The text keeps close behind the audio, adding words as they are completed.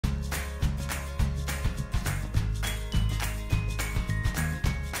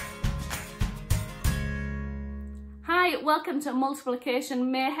Hi, welcome to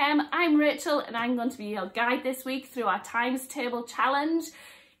Multiplication Mayhem. I'm Rachel and I'm going to be your guide this week through our times table challenge.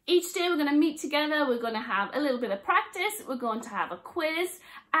 Each day we're going to meet together, we're going to have a little bit of practice, we're going to have a quiz,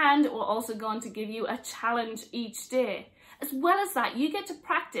 and we're also going to give you a challenge each day. As well as that, you get to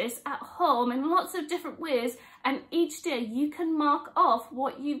practice at home in lots of different ways, and each day you can mark off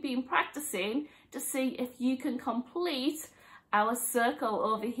what you've been practicing to see if you can complete our circle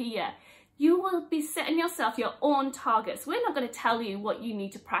over here. You will be setting yourself your own targets. We're not going to tell you what you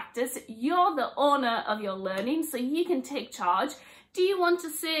need to practice. You're the owner of your learning, so you can take charge. Do you want to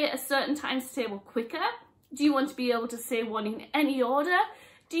say a certain times table quicker? Do you want to be able to say one in any order?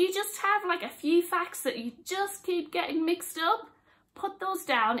 Do you just have like a few facts that you just keep getting mixed up? Put those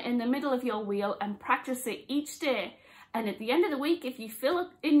down in the middle of your wheel and practice it each day. And at the end of the week, if you fill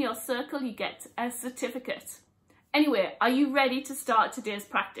up in your circle, you get a certificate. Anyway, are you ready to start today's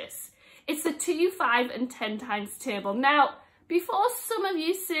practice? It's the 2, 5 and 10 times table. Now, before some of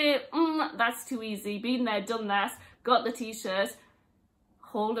you say, that's too easy, been there, done that, got the t-shirt,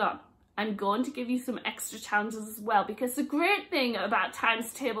 hold on. I'm going to give you some extra challenges as well, because the great thing about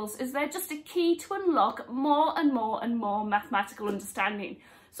times tables is they're just a key to unlock more and more and more mathematical understanding.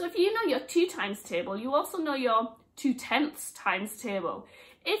 So if you know your 2 times table, you also know your 2/10 times table.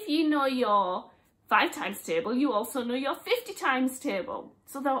 If you know your 5 times table, you also know your 50 times table.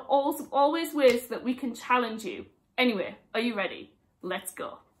 So there are always ways that we can challenge you. Anyway, are you ready? Let's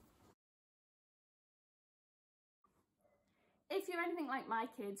go. If you're anything like my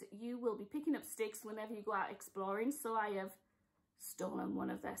kids, you will be picking up sticks whenever you go out exploring. So I have stolen one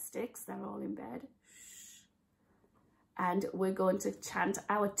of their sticks. They're all in bed. Shh. And we're going to chant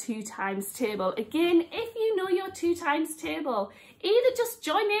our 2 times table. Again, if you know your 2 times table, either just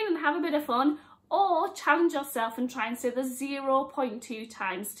join in and have a bit of fun, or challenge yourself and try and say the 0.2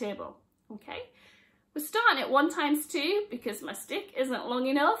 times table, okay? We're starting at 1 times 2 because my stick isn't long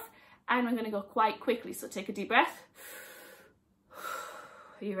enough, and I'm gonna go quite quickly, so take a deep breath.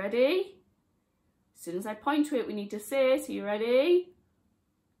 Are you ready? As soon as I point to it, we need to say it. Are you ready?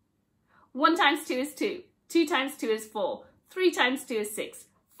 1 times 2 is 2, 2 times 2 is 4, 3 times 2 is 6,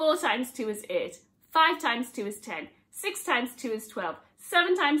 4 times 2 is 8, 5 times 2 is 10, 6 times 2 is 12,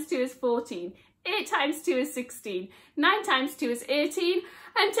 7 times 2 is 14, 8 times 2 is 16, 9 times 2 is 18,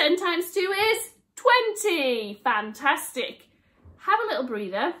 and 10 times 2 is 20. Fantastic. Have a little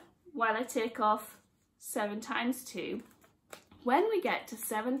breather while I take off 7 times 2. When we get to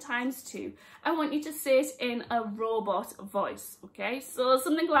 7 times 2, I want you to say it in a robot voice, okay? So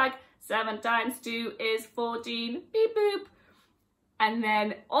something like 7 times 2 is 14, beep boop. And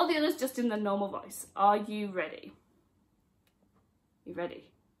then all the others just in the normal voice. Are you ready? You ready?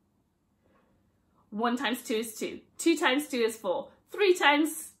 1 times 2 is 2, 2 times 2 is 4, 3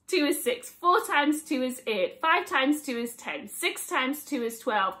 times 2 is 6, 4 times 2 is 8, 5 times 2 is 10, 6 times 2 is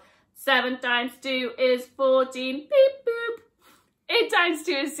 12, 7 times 2 is 14, beep boop, 8 times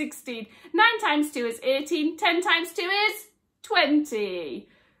 2 is 16, 9 times 2 is 18, 10 times 2 is 20.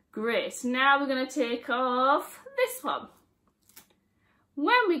 Great, now we're going to take off this one.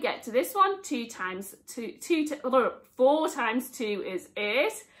 When we get to this one, 4 times 2 is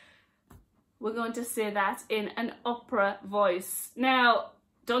 8. We're going to say that in an opera voice. Now,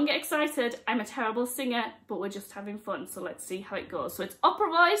 don't get excited. I'm a terrible singer, but we're just having fun. So let's see how it goes. So it's opera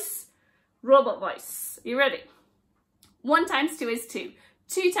voice, robot voice. You ready? 1 times 2 is 2.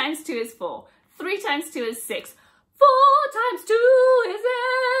 2 times 2 is 4. 3 times 2 is 6. 4 times 2 is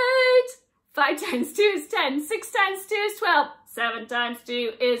 8. 5 times 2 is 10. 6 times 2 is 12. 7 times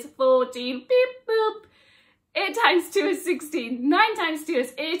 2 is 14. Beep boop. 8 times 2 is 16, 9 times 2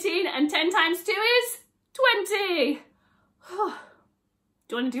 is 18, and 10 times 2 is 20. Do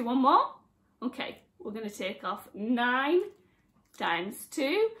you want to do one more? Okay, we're going to take off 9 times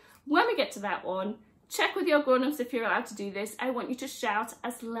 2. When we get to that one, check with your grown-ups if you're allowed to do this. I want you to shout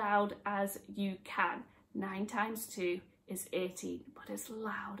as loud as you can. 9 times 2 is 18, but as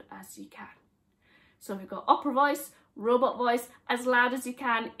loud as you can. So we've got opera voice, robot voice, as loud as you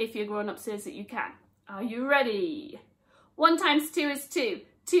can if your grown-up says that you can. Are you ready? 1 times 2 is 2.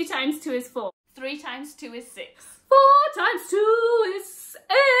 2 times 2 is 4. 3 times 2 is 6. 4 times 2 is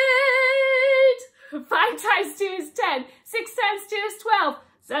 8. 5 times 2 is 10. 6 times 2 is 12.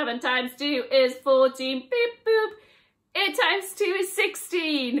 7 times 2 is 14. Beep boop. 8 times 2 is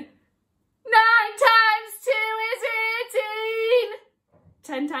 16. 9 times 2 is 18.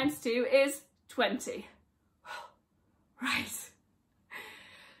 10 times 2 is 20. Right.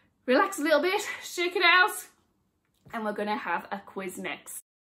 Relax a little bit, shake it out, and we're going to have a quiz next.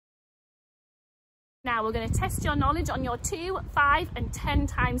 Now we're going to test your knowledge on your 2, 5 and 10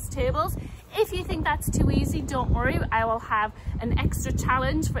 times tables. If you think that's too easy, don't worry. I will have an extra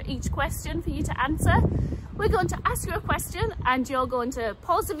challenge for each question for you to answer. We're going to ask you a question and you're going to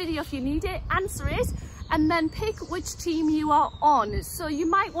pause the video if you need it, answer it, and then pick which team you are on. So you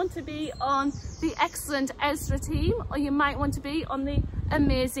might want to be on the Excellent Ezra team, or you might want to be on the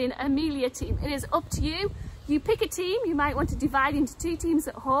Amazing Amelia team. It is up to you. You pick a team. You might want to divide into 2 teams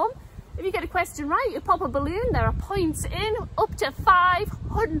at home. If you get a question right, you pop a balloon. There are points in, up to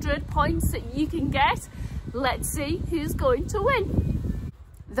 500 points that you can get. Let's see who's going to win.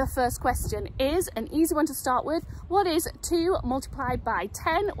 The first question is an easy one to start with. What is 2 multiplied by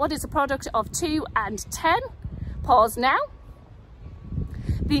 10? What is the product of 2 and 10? Pause now.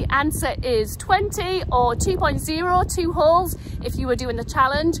 The answer is 20 or 2.0, 2 holes if you were doing the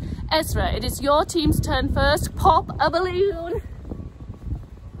challenge. Ezra, it is your team's turn first. Pop a balloon.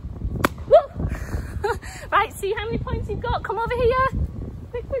 Right, see how many points you've got? Come over here.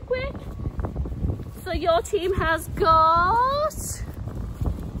 Quick, quick, quick. So your team has got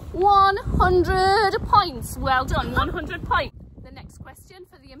 100 points. Well done, 100 points. The next question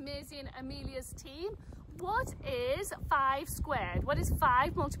for the Amazing Amelia's team. What is 5 squared? What is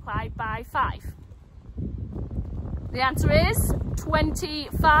 5 multiplied by 5? The answer is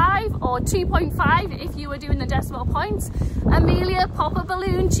 25 or 2.5 if you were doing the decimal points. Amelia, pop a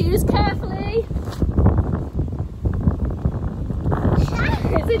balloon, choose carefully.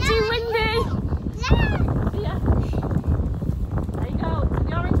 Is it too windy? Yeah. There you go.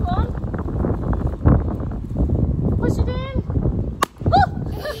 The orange one. Push it in.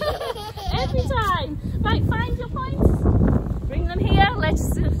 Every time. Right, find your points. Bring them here.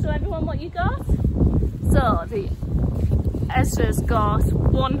 Let's show everyone what you got. So the Ezra's got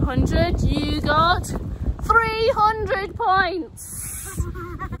 100. You got 300 points.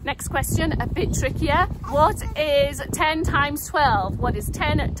 Next question, a bit trickier. What is 10 times 12? What is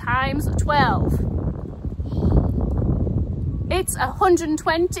 10 times 12? It's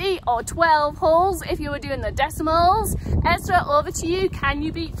 120 or 12 holes if you were doing the decimals. Ezra, over to you. Can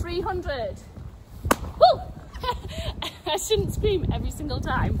you beat 300? Woo! I shouldn't scream every single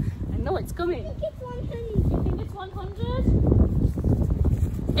time. I know it's coming. I think it's 100. You think it's 100?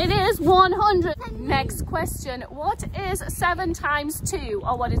 It is 100. Next question. What is 7 times 2?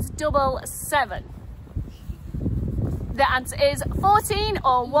 Or what is double 7? The answer is 14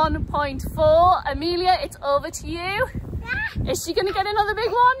 or 1.4. Amelia, it's over to you. Is she going to get another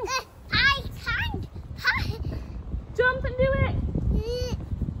big one? I can't. Jump and do it.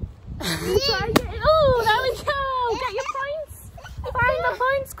 Try and get it. Oh, there we go. Get your points. Find the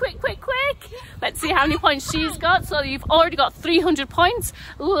points. Quick, quick, quick. Let's see how many points she's got. So you've already got 300 points.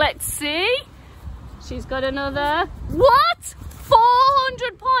 Let's see. She's got another, what?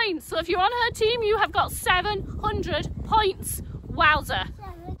 400 points. So if you're on her team, you have got 700 points. Wowza.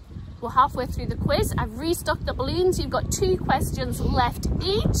 We're halfway through the quiz. I've restocked the balloons. You've got 2 questions left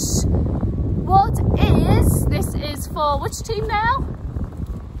each. What is, this is for which team now?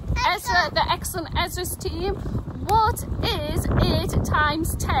 Ezra, the Excellent Ezra's team. What is 8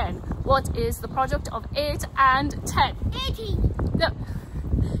 times 10? What is the product of 8 and 10? 80. No.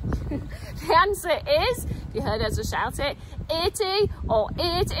 The answer is, you heard Ezra shout it, 80 or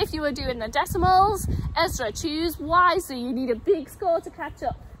 8 if you were doing the decimals. Ezra, choose wisely. You need a big score to catch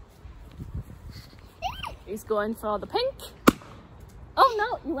up. He's going for the pink. Oh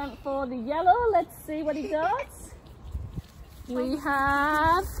no, you went for the yellow. Let's see what he does. We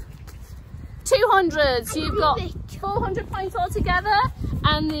have 200. So you've got 400 points altogether,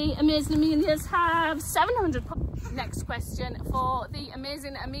 and the Amazing Amelias have 700 points. Next question for the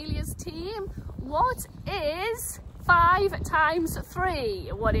Amazing Amelias team. What is 5 times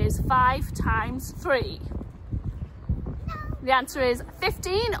 3? What is 5 times 3? The answer is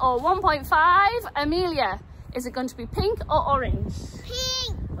 15 or 1.5. Amelia, is it going to be pink or orange?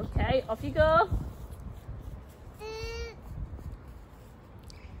 Pink. Okay, off you go.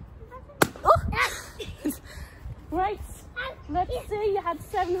 Right, let's see, you had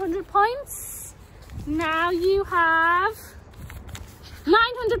 700 points. Now you have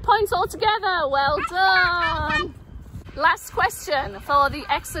 900 points altogether. Well done. Last question for the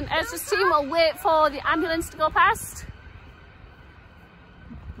Excellent Ezra's team. We'll wait for the ambulance to go past.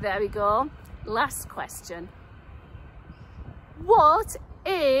 There we go. Last question. What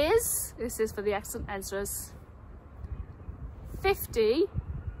is, this is for the Excellent Ezra's, 50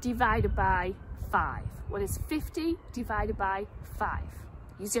 divided by 5? What is 50 divided by 5?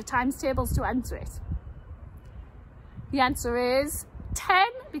 Use your times tables to answer it. The answer is 10,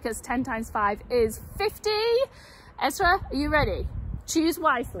 because 10 times 5 is 50. Ezra, are you ready? Choose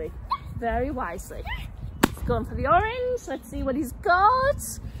wisely. very wisely. He's going for the orange. Let's see what he's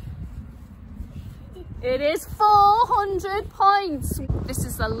got. It is 400 points. This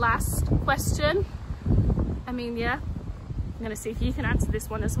is the last question. Amelia, I'm going to see if you can answer this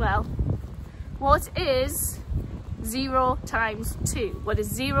one as well. What is 0 times 2? What is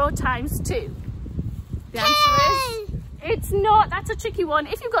 0 times 2? The answer is, it's not. That's a tricky one.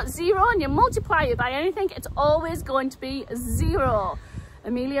 If you've got 0 and you multiply it by anything, it's always going to be 0.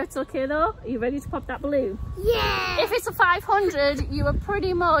 Amelia, it's okay though? Are you ready to pop that balloon? Yeah. If it's a 500, you are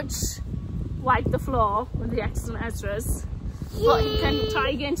pretty much wipe the floor with the X's and Ezras. But he can try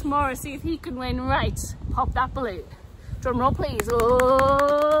again tomorrow, see if he can win. Right, pop that balloon. Drum roll, please. Oh,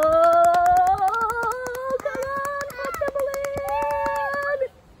 come on, pop the balloon.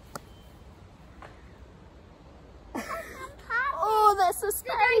 Oh, there's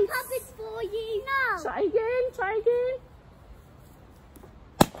suspense. Let me pop it for you. No. Try again, try again.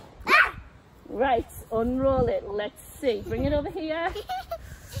 Ah! Right, unroll it. Let's see. Bring it over here.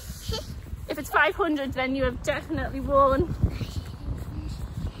 If it's 500, then you have definitely won.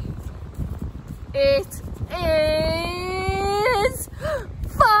 It is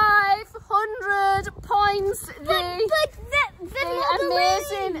 500 points.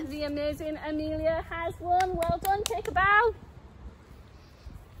 The amazing Amelia has won. Well done. Take a bow.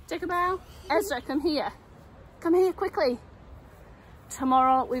 Take a bow. Ezra, come here. Come here quickly.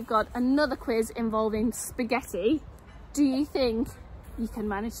 Tomorrow we've got another quiz involving spaghetti. Do you think you can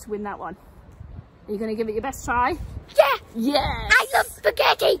manage to win that one? Are you going to give it your best try? Yeah! Yes! I love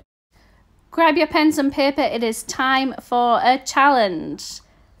spaghetti! Grab your pens and paper. It is time for a challenge.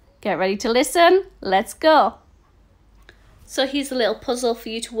 Get ready to listen. Let's go. So here's a little puzzle for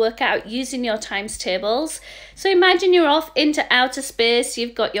you to work out using your times tables. So imagine you're off into outer space,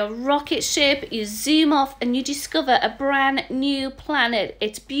 you've got your rocket ship, you zoom off and you discover a brand new planet.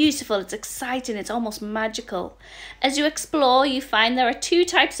 It's beautiful, it's exciting, it's almost magical. As you explore, you find there are 2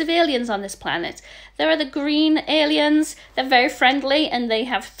 types of aliens on this planet. There are the green aliens, they're very friendly and they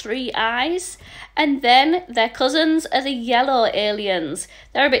have 3 eyes. And then their cousins are the yellow aliens.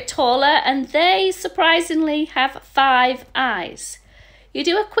 They're a bit taller and they surprisingly have 5 eyes. You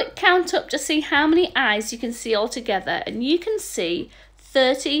do a quick count up to see how many eyes you can see altogether and you can see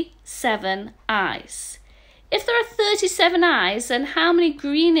 37 eyes. If there are 37 eyes, then how many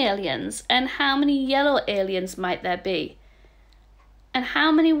green aliens and how many yellow aliens might there be? And how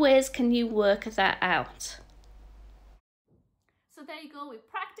many ways can you work that out? So there you go, we've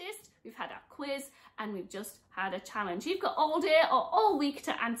practiced, we've had our quiz, and we've just had a challenge. You've got all day or all week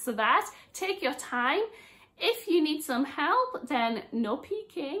to answer that. Take your time. If you need some help, then no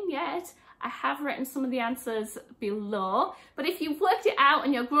peeking yet. I have written some of the answers below. But if you've worked it out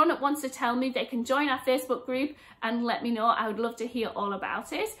and your grown-up wants to tell me, they can join our Facebook group and let me know. I would love to hear all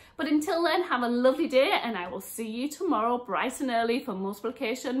about it. But until then, have a lovely day and I will see you tomorrow bright and early for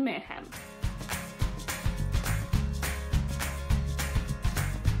Multiplication Mayhem.